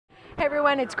Hey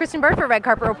everyone, it's Kristyn Burtt for Red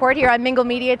Carpet Report here on Mingle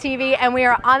Media TV, and we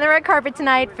are on the red carpet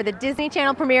tonight for the Disney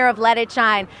Channel premiere of Let It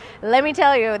Shine. Let me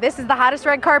tell you, this is the hottest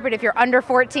red carpet if you're under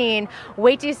 14.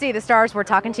 Wait till you see the stars we're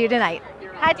talking to you tonight.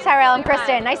 Hi, Tyrel and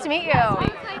Kristyn. Nice to meet you.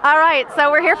 All right, so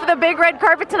we're here for the big red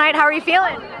carpet tonight. How are you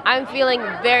feeling? I'm feeling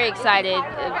very excited,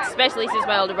 especially since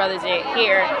my older brothers are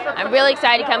here. I'm really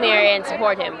excited to come here and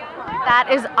support him. That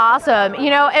is awesome. You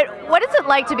know, what is it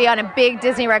like to be on a big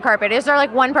Disney red carpet? Is there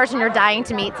like one person you're dying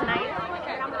to meet tonight?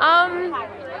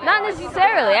 Not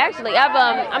necessarily, actually.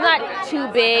 I'm not too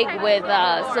big with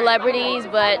celebrities,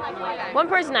 but one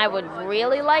person I would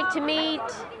really like to meet,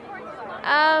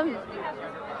 I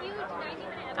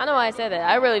don't know why I said that.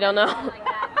 I really don't know.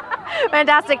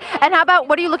 Fantastic. And how about,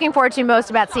 what are you looking forward to most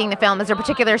about seeing the film? Is there a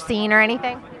particular scene or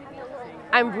anything?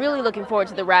 I'm really looking forward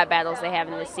to the rap battles they have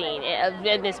in this scene,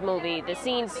 in this movie. The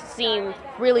scenes seem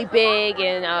really big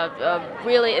and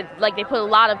really, like, they put a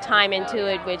lot of time into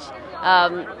it, which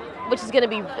is going to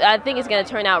be, I think it's going to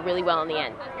turn out really well in the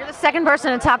end. You're the second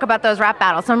person to talk about those rap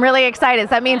battles, so I'm really excited.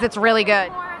 So that means it's really good.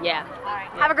 Yeah.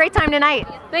 Have a great time tonight.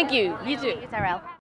 Thank you. You too. Thank you, Tyrel.